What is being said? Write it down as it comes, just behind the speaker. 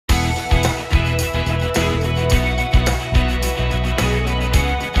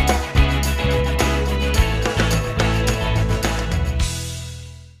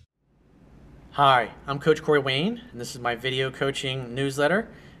Hi, I'm Coach Corey Wayne, and this is my video coaching newsletter.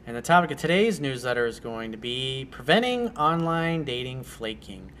 And the topic of today's newsletter is going to be preventing online dating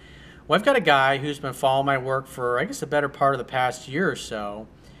flaking. Well, I've got a guy who's been following my work for, I guess, a better part of the past year or so.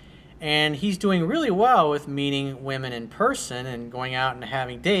 And he's doing really well with meeting women in person and going out and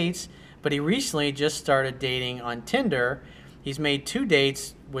having dates. But he recently just started dating on Tinder. He's made 2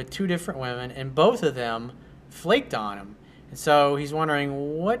 dates with 2 different women, and both of them flaked on him. And so he's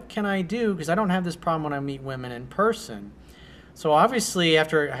wondering, what can I do? Because I don't have this problem when I meet women in person. So obviously,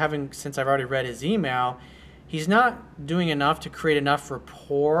 since I've already read his email, he's not doing enough to create enough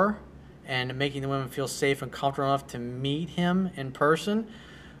rapport and making the women feel safe and comfortable enough to meet him in person.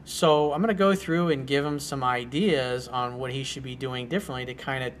 So I'm going to go through and give him some ideas on what he should be doing differently to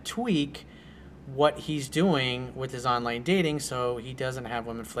kind of tweak what he's doing with his online dating so he doesn't have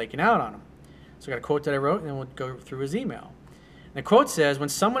women flaking out on him. So I got a quote that I wrote, and then we'll go through his email. The quote says, "When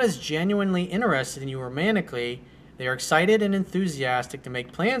someone is genuinely interested in you romantically, they are excited and enthusiastic to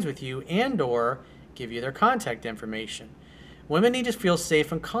make plans with you and/or give you their contact information. Women need to feel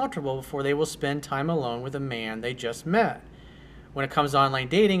safe and comfortable before they will spend time alone with a man they just met. When it comes to online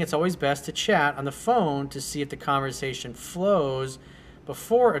dating, it's always best to chat on the phone to see if the conversation flows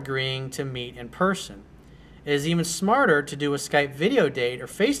before agreeing to meet in person. It is even smarter to do a Skype video date or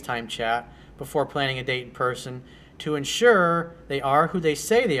FaceTime chat before planning a date in person to ensure they are who they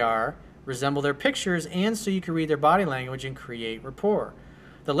say they are, resemble their pictures, and so you can read their body language and create rapport.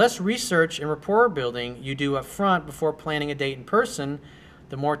 The less research and rapport building you do up front before planning a date in person,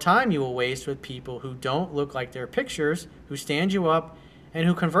 the more time you will waste with people who don't look like their pictures, who stand you up, and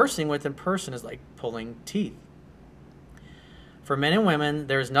who conversing with in person is like pulling teeth. For men and women,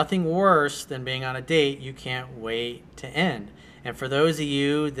 there is nothing worse than being on a date you can't wait to end. And for those of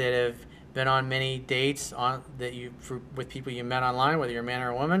you that have been on many dates with people you met online, whether you're a man or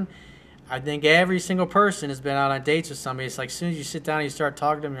a woman, I think every single person has been out on dates with somebody. It's like as soon as you sit down and you start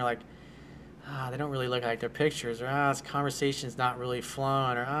talking to them, you're like, they don't really look like their pictures, or this conversation's not really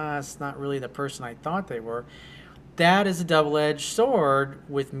flowing, or it's not really the person I thought they were. That is a double-edged sword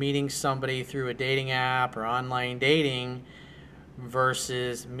with meeting somebody through a dating app or online dating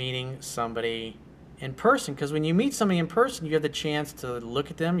versus meeting somebody in person. Because when you meet somebody in person, you have the chance to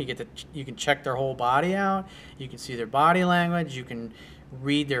look at them. You can check their whole body out. You can see their body language. You can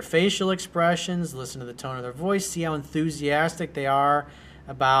read their facial expressions, listen to the tone of their voice, see how enthusiastic they are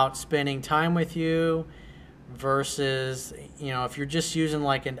about spending time with you. Versus, if you're just using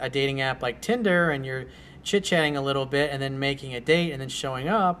like a dating app like Tinder and you're chit-chatting a little bit and then making a date and then showing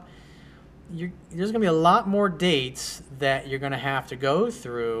up, there's going to be a lot more dates that you're going to have to go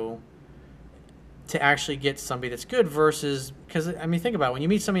through to actually get somebody that's good versus, because think about it, when you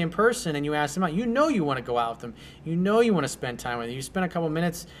meet somebody in person and you ask them out, you want to go out with them, you want to spend time with them, you spend a couple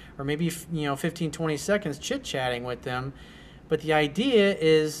minutes or maybe 15-20 seconds chit-chatting with them. But the idea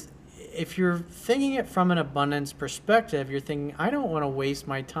is, if you're thinking it from an abundance perspective, you're thinking, I don't want to waste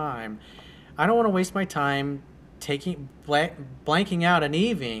my time. I don't want to waste my time blanking out an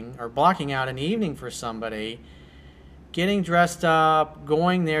evening or blocking out an evening for somebody, getting dressed up,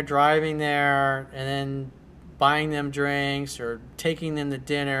 going there, driving there, and then buying them drinks or taking them to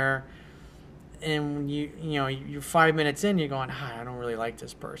dinner. And when you're 5 minutes in, you're going, I don't really like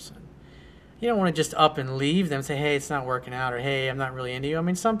this person. You don't want to just up and leave them and say, hey, it's not working out, or hey, I'm not really into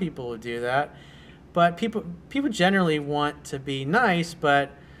you. Some people would do that. But people generally want to be nice,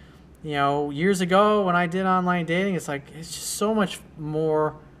 but years ago when I did online dating, it's just so much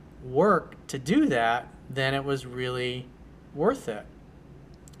more work to do that than it was really worth it.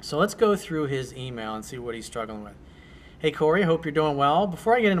 So let's go through his email and see what he's struggling with. Hey Corey, I hope you're doing well.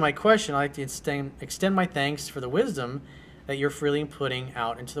 Before I get into my question, I'd like to extend my thanks for the wisdom that you're freely putting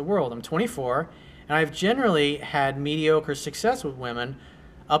out into the world. I'm 24, and I've generally had mediocre success with women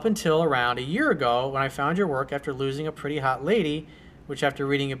up until around a year ago when I found your work after losing a pretty hot lady, which after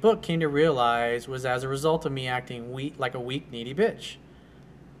reading a book came to realize was as a result of me acting like a weak, needy bitch.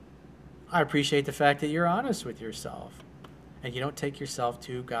 I appreciate the fact that you're honest with yourself and you don't take yourself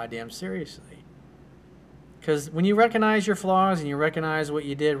too goddamn seriously. Because when you recognize your flaws and you recognize what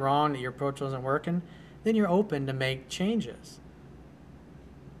you did wrong, that your approach wasn't working, then you're open to make changes.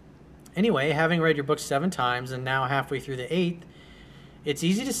 Anyway, having read your book 7 times and now halfway through the 8th, it's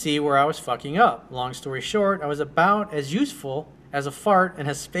easy to see where I was fucking up. Long story short, I was about as useful as a fart in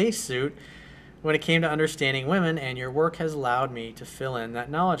a spacesuit when it came to understanding women, and your work has allowed me to fill in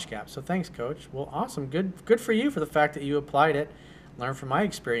that knowledge gap. So thanks, Coach. Well, awesome. Good for you for the fact that you applied it, learned from my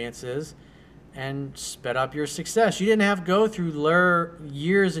experiences, and sped up your success. You didn't have to go through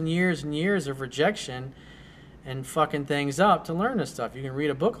years and years and years of rejection and fucking things up to learn this stuff. You can read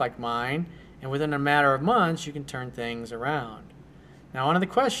a book like mine and within a matter of months, you can turn things around. Now, on to the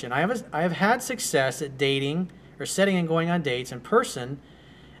question. I have had success at dating or setting and going on dates in person,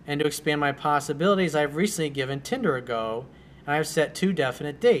 and to expand my possibilities, I've recently given Tinder a go, and I've set 2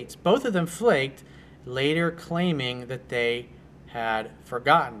 definite dates. Both of them flaked, later claiming that they had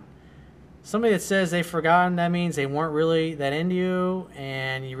forgotten. Somebody that says they've forgotten, that means they weren't really that into you,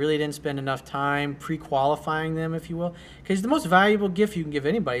 and you really didn't spend enough time pre-qualifying them, if you will. Because the most valuable gift you can give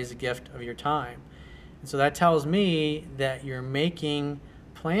anybody is a gift of your time. And so that tells me that you're making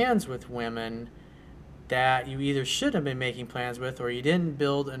plans with women that you either should have been making plans with, or you didn't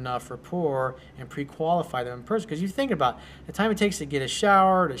build enough rapport and pre-qualify them in person. Because you think about the time it takes to get a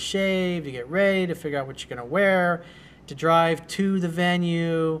shower, to shave, to get ready, to figure out what you're going to wear, to drive to the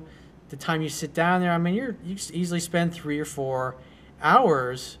venue, the time you sit down there. I mean, you easily spend 3 or 4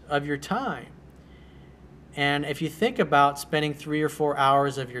 hours of your time. And if you think about spending 3 or 4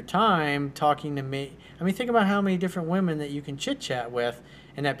 hours of your time talking to me, I mean, think about how many different women that you can chit-chat with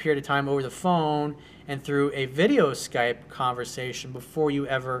in that period of time over the phone and through a video Skype conversation before you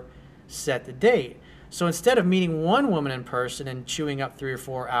ever set the date. So instead of meeting one woman in person and chewing up 3 or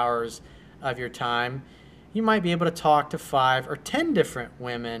 4 hours of your time, you might be able to talk to 5 or 10 different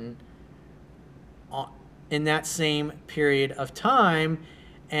women in that same period of time.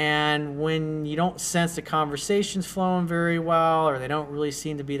 And when you don't sense the conversation's flowing very well, or they don't really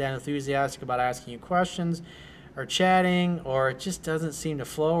seem to be that enthusiastic about asking you questions or chatting, or it just doesn't seem to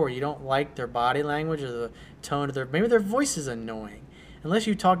flow, or you don't like their body language or the tone of maybe their voice is annoying. Unless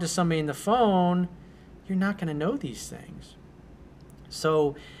you talk to somebody on the phone, you're not going to know these things.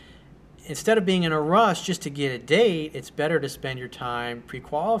 So instead of being in a rush just to get a date, it's better to spend your time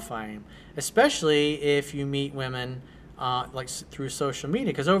pre-qualifying, especially if you meet women like through social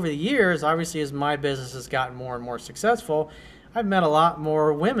media. Because over the years, obviously, as my business has gotten more and more successful, I've met a lot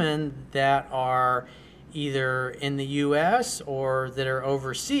more women that are either in the U.S. or that are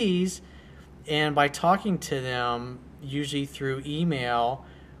overseas, and by talking to them, usually through email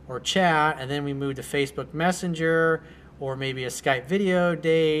or chat, and then we move to Facebook Messenger or maybe a Skype video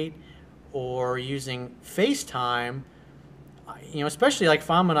date or using FaceTime, especially like if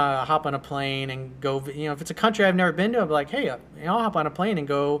I'm going to hop on a plane and go, if it's a country I've never been to, I'll be like, hey, I'll hop on a plane and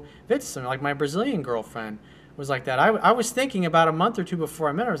go visit some. Like my Brazilian girlfriend was like that. I was thinking about a month or 2 before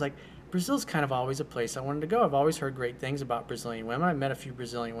I met her, I was like, Brazil's kind of always a place I wanted to go. I've always heard great things about Brazilian women. I've met a few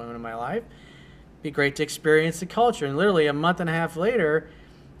Brazilian women in my life. It'd be great to experience the culture. And literally a month and a half later,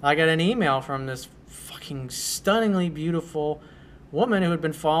 I got an email from this fucking stunningly beautiful woman who had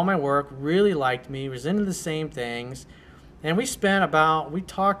been following my work, really liked me, was into the same things. And we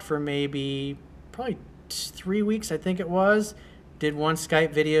talked for maybe probably 3 weeks, I think it was. Did one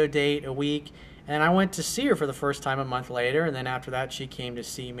Skype video date a week. And I went to see her for the first time a month later. And then after that, she came to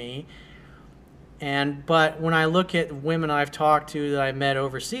see me. But when I look at women I've talked to that I met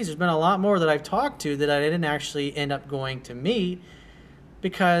overseas, there's been a lot more that I've talked to that I didn't actually end up going to meet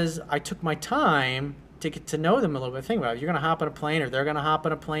because I took my time to get to know them a little bit. Think about it. You're going to hop on a plane or they're going to hop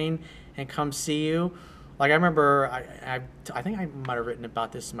on a plane and come see you. Like I remember, I think I might have written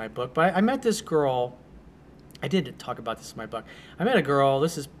about this in my book, but I met this girl. I did talk about this in my book. I met a girl,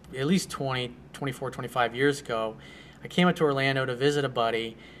 this is at least 24, 25 years ago. I came up to Orlando to visit a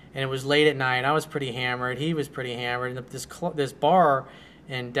buddy, and it was late at night. I was pretty hammered. He was pretty hammered. And this bar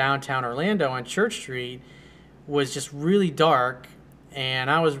in downtown Orlando on Church Street was just really dark, and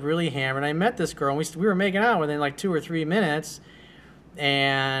I was really hammered. I met this girl, and we were making out within like 2 or 3 minutes,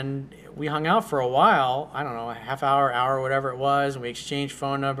 and we hung out for a while. I don't know, a half hour, whatever it was, and we exchanged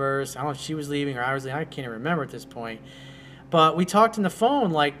phone numbers. I don't know if she was leaving or I was leaving. I can't even remember at this point. But we talked on the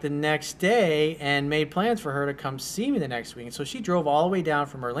phone like the next day and made plans for her to come see me the next week. And so she drove all the way down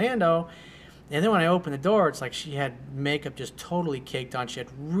from Orlando. And then when I opened the door, it's like she had makeup just totally caked on. She had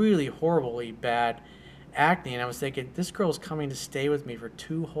really horribly bad acne. And I was thinking, this girl's coming to stay with me for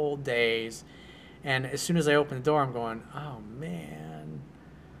 2 whole days. And as soon as I opened the door, I'm going, oh, man.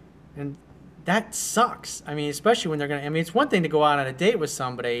 And that sucks. I mean, especially when they're going to, I mean, it's one thing to go out on a date with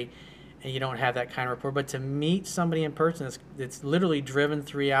somebody and you don't have that kind of rapport, but to meet somebody in person that's literally driven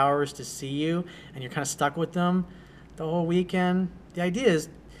 3 hours to see you and you're kind of stuck with them the whole weekend. The idea is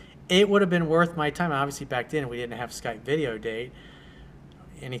it would have been worth my time. Obviously, back then, we didn't have Skype video date,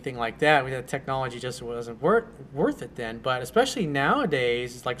 anything like that. The technology just wasn't worth it then. But especially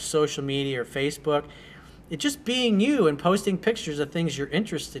nowadays, it's like social media or Facebook. It's just being you and posting pictures of things you're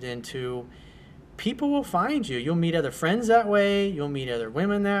interested into. People will find you. You'll meet other friends that way. You'll meet other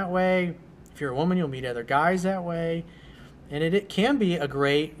women that way. If you're a woman, you'll meet other guys that way. And it can be a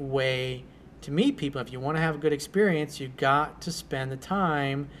great way to meet people. If you want to have a good experience, you've got to spend the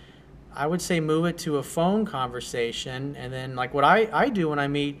time I would say move it to a phone conversation. And then like what I do when I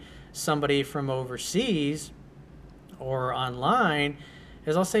meet somebody from overseas or online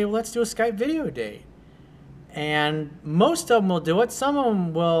is I'll say, well, let's do a Skype video date. And most of them will do it. Some of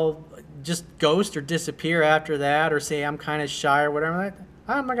them will just ghost or disappear after that, or say I'm kind of shy or whatever.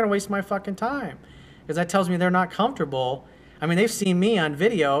 I'm not going to waste my fucking time, because that tells me they're not comfortable. I mean, they've seen me on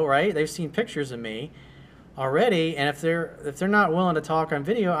video, right? They've seen pictures of me already, and if they're not willing to talk on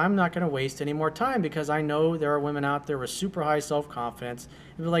video, I'm not going to waste any more time, because I know there are women out there with super high self-confidence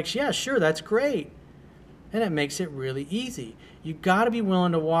and be like, yeah, sure, that's great. And it makes it really easy. You got to be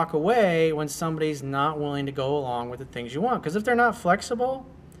willing to walk away when somebody's not willing to go along with the things you want, because if they're not flexible,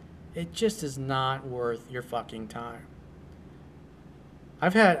 it just is not worth your fucking time.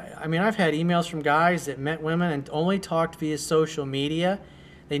 I've had emails from guys that met women and only talked via social media.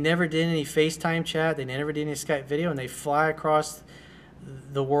 They never did any FaceTime chat. They never did any Skype video, and they fly across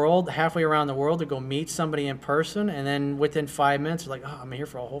the world, halfway around the world, to go meet somebody in person, and then within 5 minutes, they're like, oh, I'm here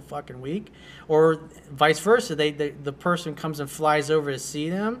for a whole fucking week. Or vice versa, the person comes and flies over to see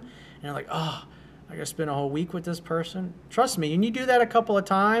them, and they're like, oh, I gotta spend a whole week with this person. Trust me, when you do that a couple of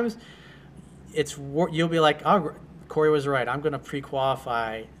times, you'll be like, oh, Corey was right. I'm gonna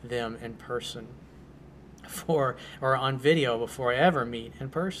pre-qualify them in person or on video before I ever meet in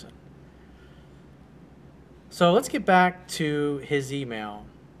person. So let's get back to his email.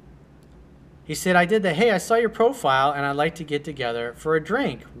 He said, I did the, hey, I saw your profile and I'd like to get together for a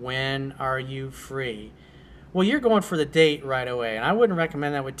drink. When are you free? Well, you're going for the date right away. And I wouldn't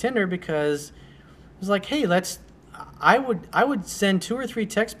recommend that with Tinder, because it was like, hey, I would send 2 or 3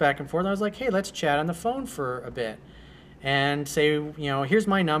 texts back and forth. And I was like, hey, let's chat on the phone for a bit. And say, here's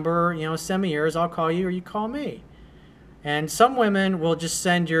my number, send me yours, I'll call you or you call me. And some women will just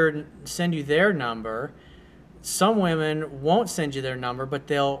send you their number. Some women won't send you their number, but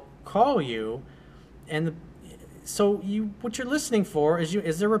they'll call you. And so what you're listening for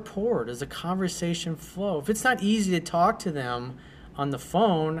is their rapport, does the conversation flow? If it's not easy to talk to them on the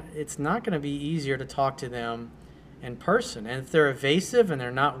phone, it's not going to be easier to talk to them in person. And if they're evasive and they're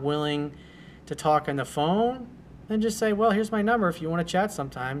not willing to talk on the phone, then just say, well, here's my number. If you want to chat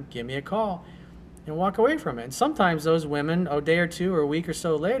sometime, give me a call, and walk away from it. And sometimes those women, a day or two or a week or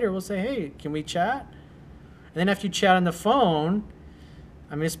so later, will say, hey, can we chat? And then after you chat on the phone,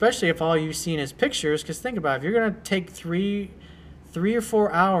 I mean, especially if all you've seen is pictures, because think about it, if you're going to take three or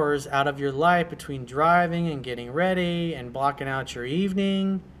 4 hours out of your life between driving and getting ready and blocking out your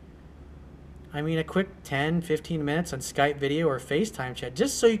evening, I mean, a quick 10, 15 minutes on Skype video or FaceTime chat,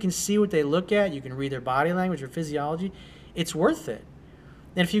 just so you can see what they look at, you can read their body language or physiology, it's worth it.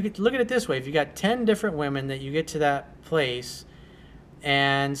 And if you could look at it this way, if you got 10 different women that you get to that place,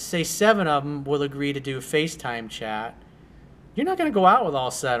 and say 7 of them will agree to do a FaceTime chat, you're not going to go out with all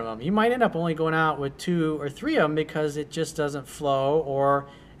 7 of them. You might end up only going out with 2 or 3 of them, because it just doesn't flow, or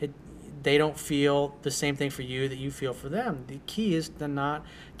they don't feel the same thing for you that you feel for them. The key is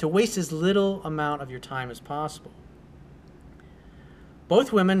to waste as little amount of your time as possible.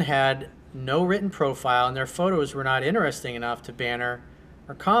 Both women had no written profile, and their photos were not interesting enough to banner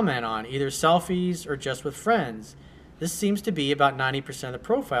or comment on, either selfies or just with friends. This seems to be about 90% of the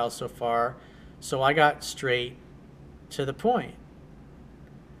profiles so far, so I got straight to the point.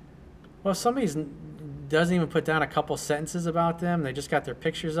 Well, if somebody doesn't even put down a couple sentences about them, they just got their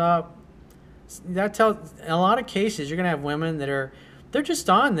pictures up, that tells, in a lot of cases, you're going to have women that they're just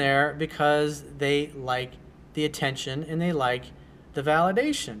on there because they like the attention and they like the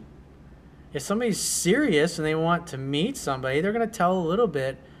validation. If somebody's serious and they want to meet somebody, they're going to tell a little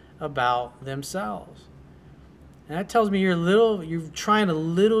bit about themselves. And that tells me you're trying a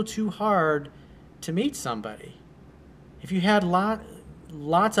little too hard to meet somebody. If you had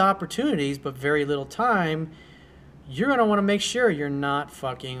lots of opportunities but very little time, you're going to want to make sure you're not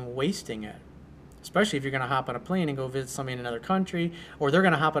fucking wasting it. Especially if you're going to hop on a plane and go visit somebody in another country, or they're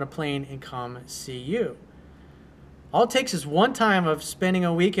going to hop on a plane and come see you. All it takes is one time of spending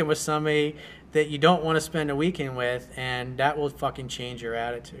a weekend with somebody that you don't want to spend a weekend with, and that will fucking change your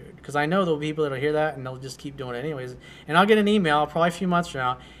attitude. Because I know there'll be people that'll hear that and they'll just keep doing it anyways. And I'll get an email probably a few months from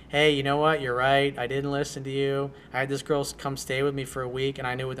now, hey, you know what, you're right, I didn't listen to you. I had this girl come stay with me for a week, and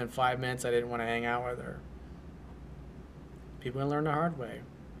I knew within 5 minutes I didn't want to hang out with her. People are going to learn the hard way.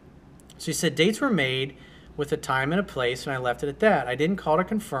 So he said, dates were made with a time and a place, and I left it at that. I didn't call to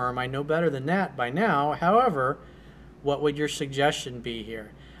confirm. I know better than that by now. However, what would your suggestion be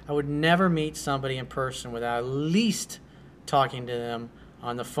here? I would never meet somebody in person without at least talking to them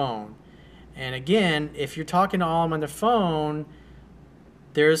on the phone. And again, if you're talking to all of them on the phone,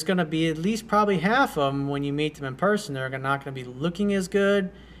 there's going to be at least probably half of them when you meet them in person. They're not going to be looking as good,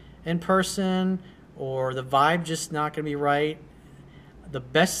 in person, or the vibe just not going to be right, the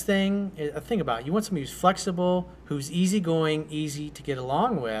best thing, think about it, you want somebody who's flexible, who's easygoing, easy to get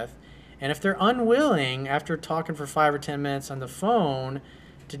along with. And if they're unwilling, after talking for 5 or 10 minutes on the phone,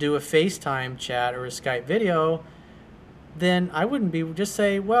 to do a FaceTime chat or a Skype video, then I wouldn't be, just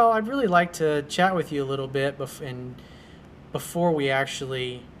say, well, I'd really like to chat with you a little bit before we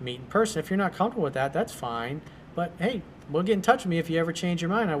actually meet in person. If you're not comfortable with that, that's fine. But hey, we'll get in touch with me if you ever change your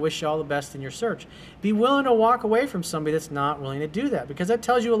mind. I wish you all the best in your search. Be willing to walk away from somebody that's not willing to do that, because that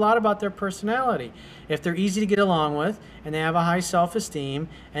tells you a lot about their personality. If they're easy to get along with and they have a high self-esteem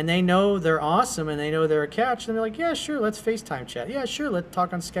and they know they're awesome and they know they're a catch, then they're like, yeah, sure, let's FaceTime chat. Yeah, sure, let's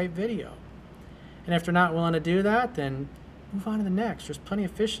talk on Skype video. And if they're not willing to do that, then move on to the next. There's plenty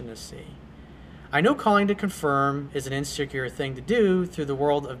of fish in the sea. I know calling to confirm is an insecure thing to do through the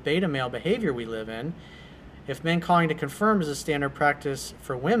world of beta male behavior we live in. If men calling to confirm is a standard practice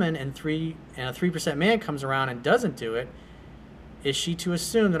for women and a 3% man comes around and doesn't do it, is she to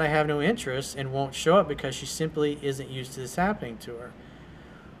assume that I have no interest and won't show up because she simply isn't used to this happening to her?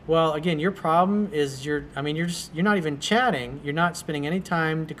 Well, again, your problem is you're not even chatting, you're not spending any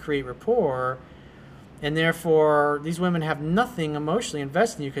time to create rapport, and therefore these women have nothing emotionally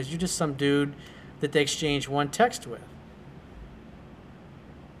invested in you because you're just some dude that they exchange one text with.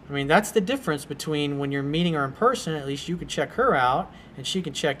 I mean, that's the difference between when you're meeting her in person. At least you can check her out and she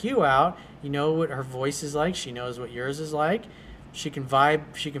can check you out. You know what her voice is like. She knows what yours is like. She can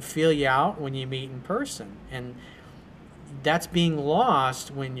vibe, she can feel you out when you meet in person. And that's being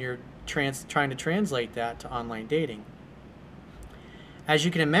lost when you're trying to translate that to online dating. As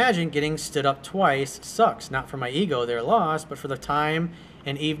you can imagine, getting stood up twice sucks. Not for my ego, they're lost, but for the time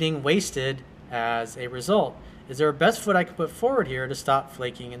and evening wasted as a result. Is there a best foot I can put forward here to stop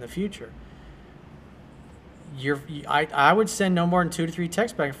flaking in the future? I would send no more than 2 to 3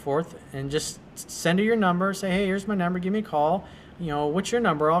 texts back and forth, and just send her your number. Say, hey, here's my number. Give me a call. You know, what's your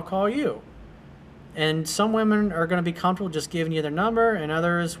number? I'll call you. And some women are going to be comfortable just giving you their number, and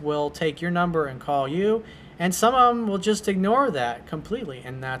others will take your number and call you. And some of them will just ignore that completely,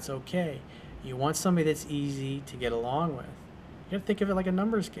 and that's okay. You want somebody that's easy to get along with. You have to think of it like a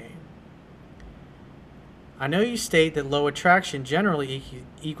numbers game. I know you state that low attraction generally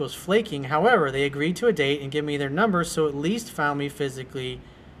equals flaking. However, they agreed to a date and give me their number, so at least found me physically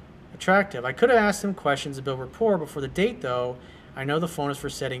attractive. I could have asked them questions to build rapport before the date, though. I know the phone is for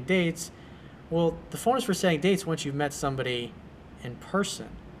setting dates. Well, the phone is for setting dates once you've met somebody in person.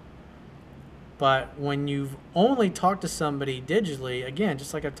 But when you've only talked to somebody digitally, again,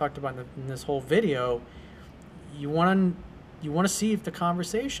 just like I've talked about in this whole video, you want to see if the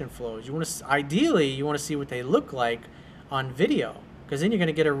conversation flows. Ideally, you want to see what they look like on video, because then you're going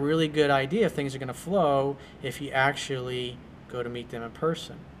to get a really good idea if things are going to flow if you actually go to meet them in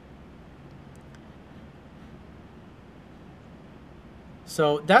person.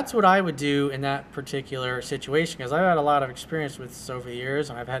 So that's what I would do in that particular situation, because I've had a lot of experience with this over the years,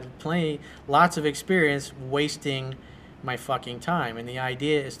 and I've had lots of experience wasting my fucking time. And the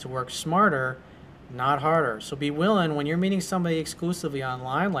idea is to work smarter, not harder. So be willing, when you're meeting somebody exclusively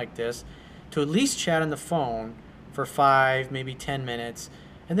online like this, to at least chat on the phone for 5, maybe 10 minutes,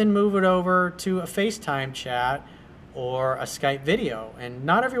 and then move it over to a FaceTime chat or a Skype video. And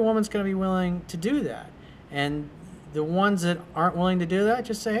not every woman's going to be willing to do that. And the ones that aren't willing to do that,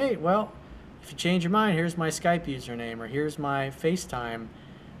 just say, hey, well, if you change your mind, here's my Skype username, or here's my FaceTime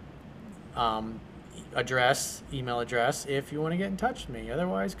email address, if you want to get in touch with me.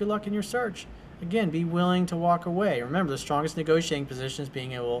 Otherwise, good luck in your search. Again, be willing to walk away. Remember, the strongest negotiating position is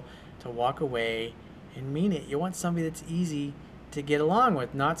being able to walk away and mean it. You want somebody that's easy to get along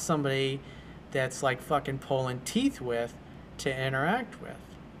with, not somebody that's like fucking pulling teeth with to interact with.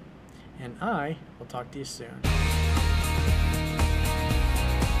 And I will talk to you soon.